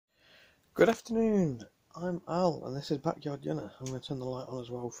Good afternoon, I'm Al, and this is Backyard Jenna. I'm going to turn the light on as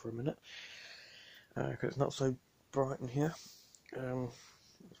well for a minute, because it's not so bright in here.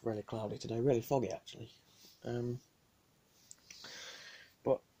 It's really cloudy today, really foggy actually.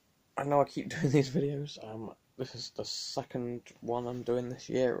 But I know I keep doing these videos. This is the second one I'm doing this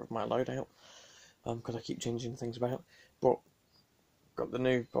year of my loadout, because I keep changing things about. But got the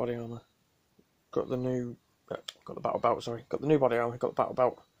new body armor, got the new battle belt. Sorry, got the new body armor, got the battle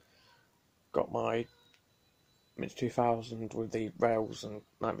belt. Got my Mid 2000 with the rails and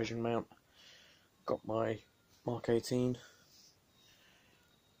night vision mount. Got my Mark 18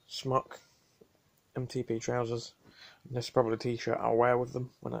 smock, MTP trousers. And this is probably a t-shirt I'll wear with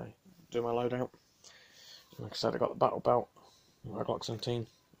them when I do my loadout. Like I said, I got the battle belt, my Glock 17.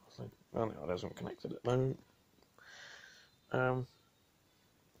 I think, oh no, it isn't connected at the moment.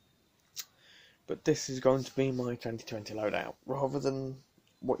 But this is going to be my 2020 loadout, rather than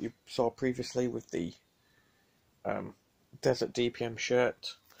what you saw previously with the Desert DPM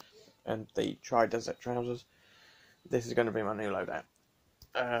shirt and the Tri-Desert trousers. This is going to be my new loadout.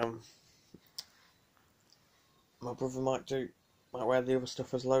 My brother might wear the other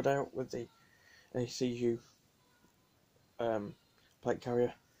stuff as loadout with the ACU plate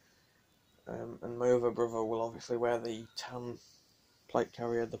carrier, and my other brother will obviously wear the tan plate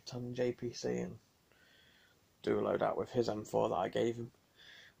carrier, the tan JPC, and do a loadout with his M4 that I gave him,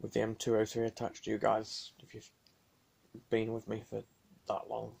 with the M203 attached. You guys, if you've been with me for that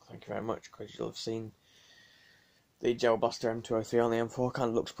long, thank you very much, because you'll have seen the Gel Blaster M203 on the M4. Kind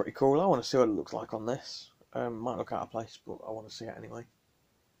of looks pretty cool. I want to see what it looks like on this. Might look out of place, but I want to see it anyway.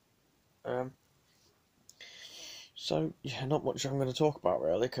 So yeah, not much I'm going to talk about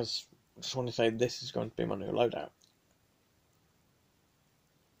really, because I just want to say this is going to be my new loadout.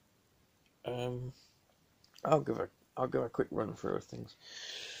 I'll give a quick run through of things.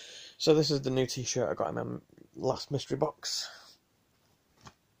 So this is the new t-shirt I got in my last mystery box.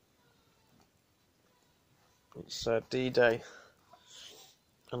 It's a D-Day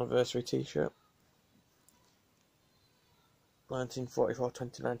anniversary t-shirt,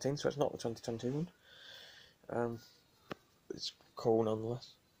 1944-2019, so it's not the 2020 one. It's cool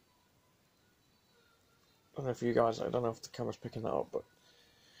nonetheless. I don't know if you guys, I don't know if the camera's picking that up, but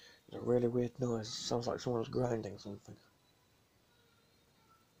there's a really weird noise. It sounds like someone was grinding something,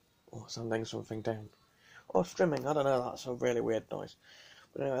 or sanding something down, or strimming. I don't know, that's a really weird noise.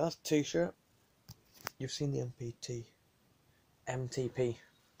 But anyway, that's the t-shirt. You've seen the MTP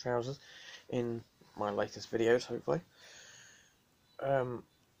trousers in my latest videos, hopefully. And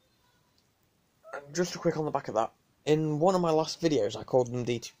just a quick on the back of that. In one of my last videos, I called them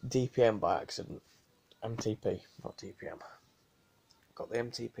DPM by accident. MTP, not DPM. Got the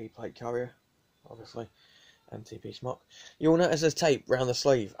MTP plate carrier, obviously. MTP smock. You'll notice there's tape around the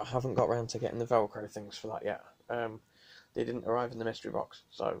sleeve. I haven't got around to getting the Velcro things for that yet. They didn't arrive in the mystery box,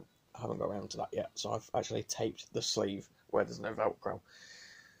 so I haven't got around to that yet. So I've actually taped the sleeve where there's no Velcro.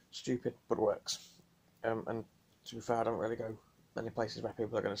 Stupid, but works. And to be fair, I don't really go many places where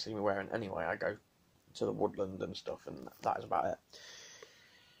people are going to see me wearing anyway. I go to the woodland and stuff, and that is about it.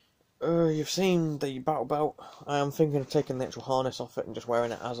 You've seen the battle belt. I am thinking of taking the actual harness off it and just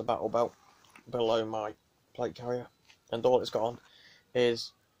wearing it as a battle belt below my plate carrier, and all it's got on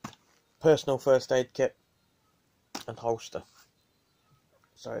is personal first aid kit and holster.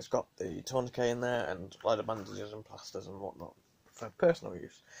 So it's got the tourniquet in there and a load of bandages and plasters and whatnot for personal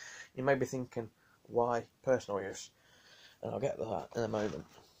use. You may be thinking, why personal use? And I'll get to that in a moment.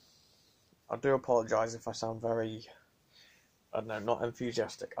 I do apologise if I sound very, I don't know, not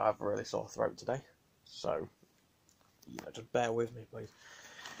enthusiastic. I have a really sore throat today, so just bear with me, please.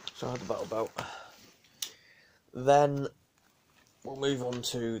 So I had the battle belt. Then we'll move on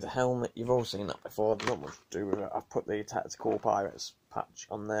to the helmet. You've all seen that before. There's not much to do with it. I've put the Tactical Pirates patch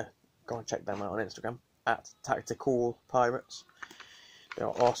on there. Go and check them out on Instagram at Tactical Pirates. They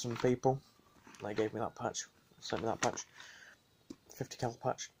are awesome people. They gave me that patch. Sent me that patch. 50 cal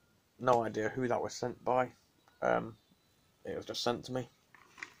patch. No idea who that was sent by. It was just sent to me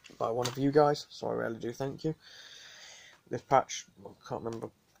by one of you guys, so I really do thank you. This patch, I can't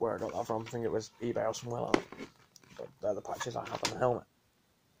remember where I got that from. I think it was eBay or somewhere like that. But they're the patches I have on the helmet.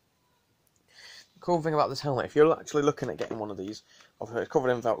 The cool thing about this helmet, if you're actually looking at getting one of these, obviously it's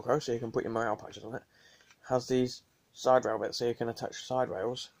covered in Velcro, so you can put your morale patches on it. It has these side rail bits, so you can attach side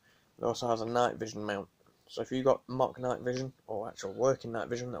rails. It also has a night vision mount. So if you've got mock night vision, or actual working night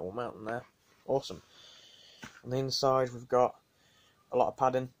vision, that will mount in there. Awesome. On the inside, we've got a lot of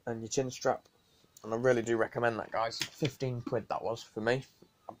padding and your chin strap. And I really do recommend that, guys. 15 quid that was for me.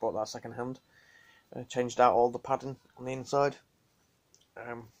 I bought that second hand. Changed out all the padding on the inside.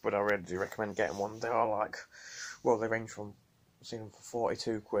 But I really do recommend getting one. They are like, well, they range from, I've seen them for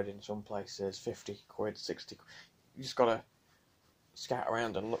 42 quid in some places, 50 quid, 60 quid. You just gotta scout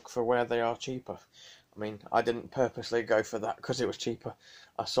around and look for where they are cheaper. I mean, I didn't purposely go for that because it was cheaper.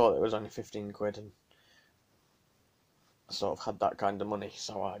 I saw that it was only 15 quid and I sort of had that kind of money,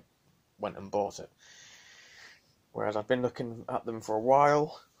 so I went and bought it. Whereas I've been looking at them for a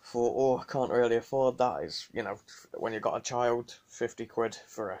while, thought, oh, I can't really afford that. Is, you know, when you've got a child, 50 quid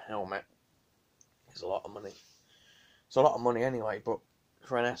for a helmet is a lot of money. It's a lot of money anyway, but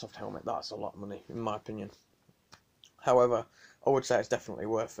for an airsoft helmet, that's a lot of money, in my opinion. However, I would say it's definitely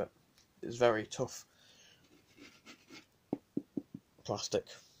worth it. It's very tough plastic.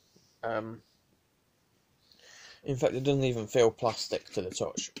 In fact, it doesn't even feel plastic to the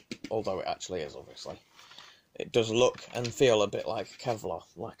touch, although it actually is, obviously. It does look and feel a bit like Kevlar,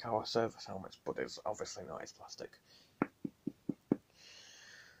 like our service helmets, but it's obviously not, it's plastic.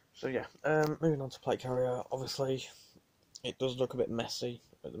 So yeah, moving on to plate carrier. Obviously, it does look a bit messy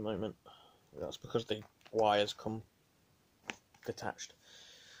at the moment. That's because the wires come detached.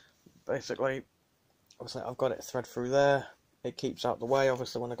 Basically, obviously I've got it thread through there. It keeps out the way.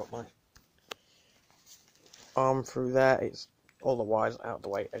 Obviously, when I got my arm through there, it's all the wires out the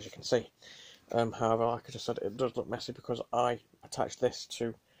way, as you can see. However, like I just said, it does look messy because I attached this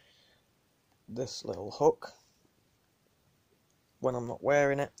to this little hook when I'm not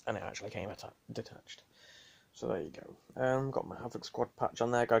wearing it, and it actually came detached. So there you go. Got my Havoc Squad patch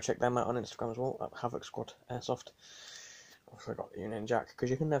on there. Go check them out on Instagram as well, at Havoc Squad Airsoft. Also got the Union Jack, because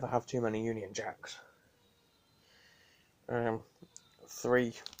you can never have too many Union Jacks.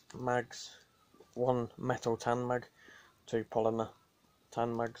 3 mags, 1 metal tan mag, 2 polymer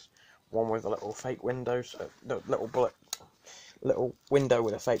tan mags, 1 with a little fake windows, the little window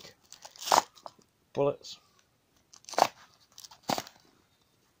with a fake bullets.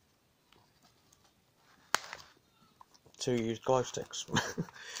 Two used glow sticks.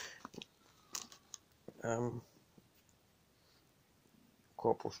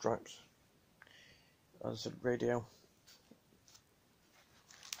 Corporal stripes as a radio.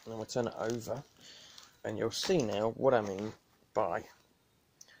 And then we'll turn it over, and you'll see now what I mean by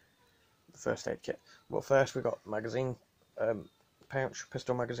the first aid kit. Well, first we got magazine pouch,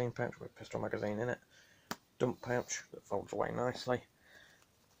 pistol magazine pouch with pistol magazine in it, dump pouch that folds away nicely,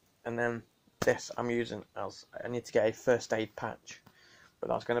 and then this I'm using as, I need to get a first aid patch, but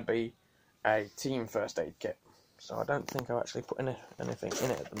that's going to be a team first aid kit, so I don't think I've actually put anything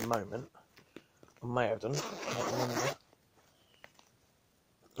in it at the moment. I may have done, I don't remember.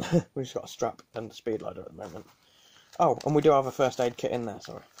 We've just got a strap and a speed loader at the moment. Oh, and we do have a first aid kit in there,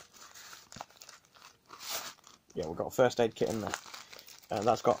 sorry. Yeah, we've got a first aid kit in there. And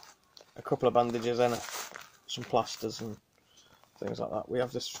that's got a couple of bandages in it, some plasters and things like that. We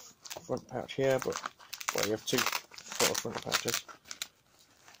have this front pouch here, but, well, you have 2 sort of front pouches.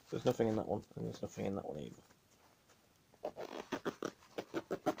 There's nothing in that one, and there's nothing in that one either.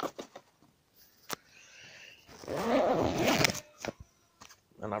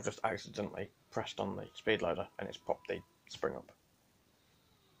 And I've just accidentally pressed on the speed loader and it's popped the spring up.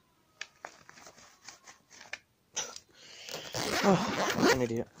 Oh, I'm an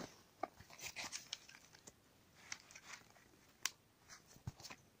idiot.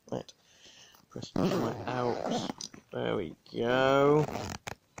 Right, press my out. There we go.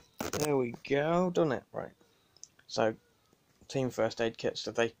 There we go. Done it. Right. So, team first aid kits.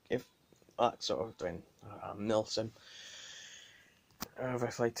 So if like sort of doing Nilsim.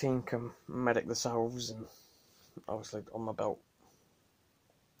 Obviously, team can medic themselves, and obviously on my belt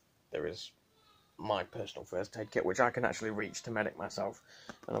there is my personal first aid kit, which I can actually reach to medic myself,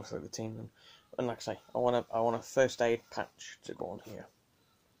 and obviously the team. And like I say, I want a first aid patch to go on here.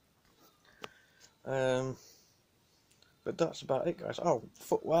 But that's about it, guys. Oh,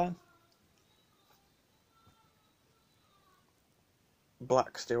 footwear.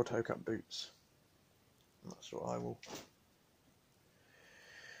 Black steel toe cap boots. That's what I will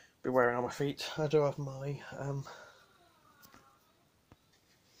be wearing on my feet. I do have my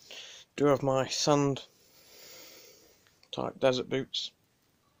sand type desert boots,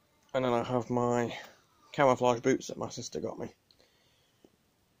 and then I have my camouflage boots that my sister got me,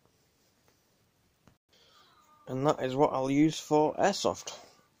 and that is what I'll use for airsoft.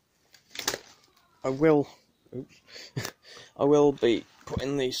 I will be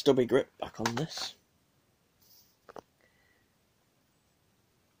putting the stubby grip back on this.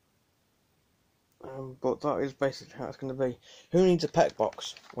 But that is basically how it's going to be. Who needs a pet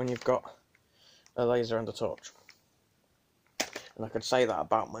box when you've got a laser and a torch? And I could say that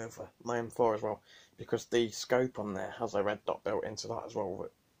about my M4 as well. because the scope on there has a red dot built into that as well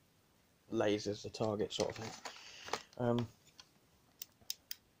that lasers the target sort of thing.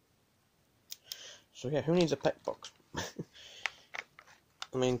 So yeah, who needs a PEC box?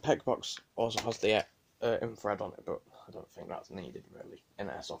 I mean, PEC box also has the infrared on it, but I don't think that's needed really in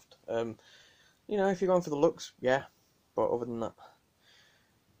airsoft. You know, if you're going for the looks, yeah, but other than that,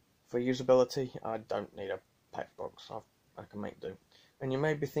 for usability, I don't need a PEC box. I can make do. And you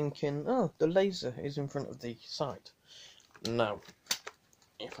may be thinking, oh, the laser is in front of the sight. No.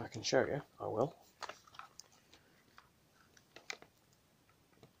 If I can show you, I will.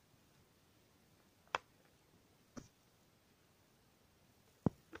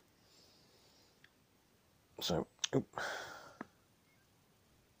 So, oop.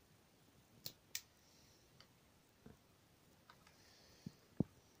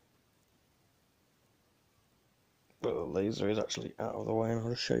 Well, the laser is actually out of the way, and I'll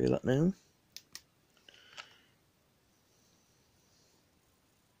just show you that now.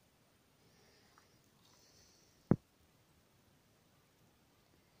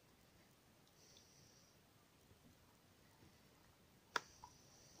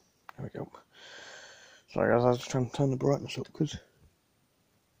 There we go. Sorry guys, I was just trying to turn the brightness up because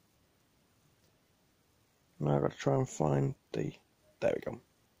now I've got to try and find the... There we go.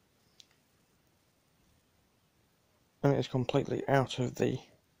 And it's completely out of the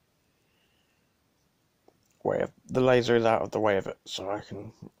way of... The laser is out of the way of it, so I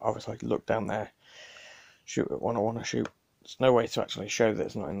can obviously look down there, shoot at what I want to shoot. There's no way to actually show that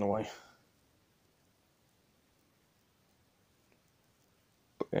it's not in the way.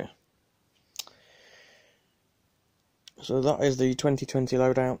 But yeah. So that is the 2020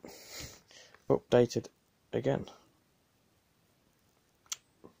 loadout, updated again.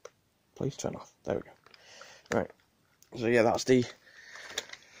 Please turn off. There we go. Right. So yeah, that's the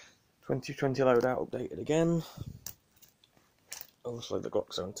 2020 loadout updated again. Obviously the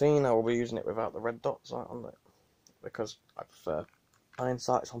Glock 17, I will be using it without the red dots on it, because I prefer iron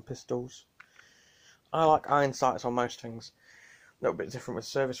sights on pistols. I like iron sights on most things. A little bit different with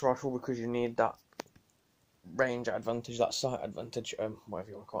service rifle because you need that range advantage, that sight advantage, whatever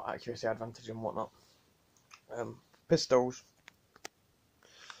you want to call it, accuracy advantage and whatnot. Pistols,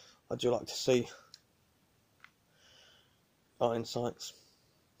 I do like to see iron sights.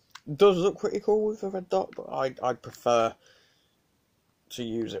 It does look pretty cool with a red dot, but I'd prefer to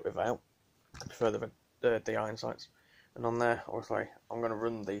use it without. I prefer the iron sights. And on there, obviously, I'm going to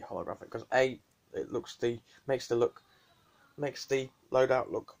run the holographic because it makes the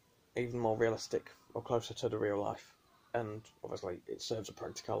loadout look even more realistic or closer to the real life, and obviously it serves a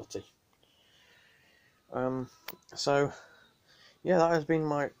practicality. So yeah, that has been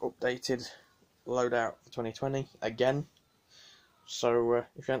my updated loadout for 2020 again. So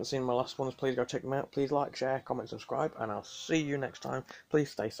if you haven't seen my last ones, please go check them out. Please like, share, comment, subscribe, and I'll see you next time.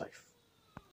 Please stay safe.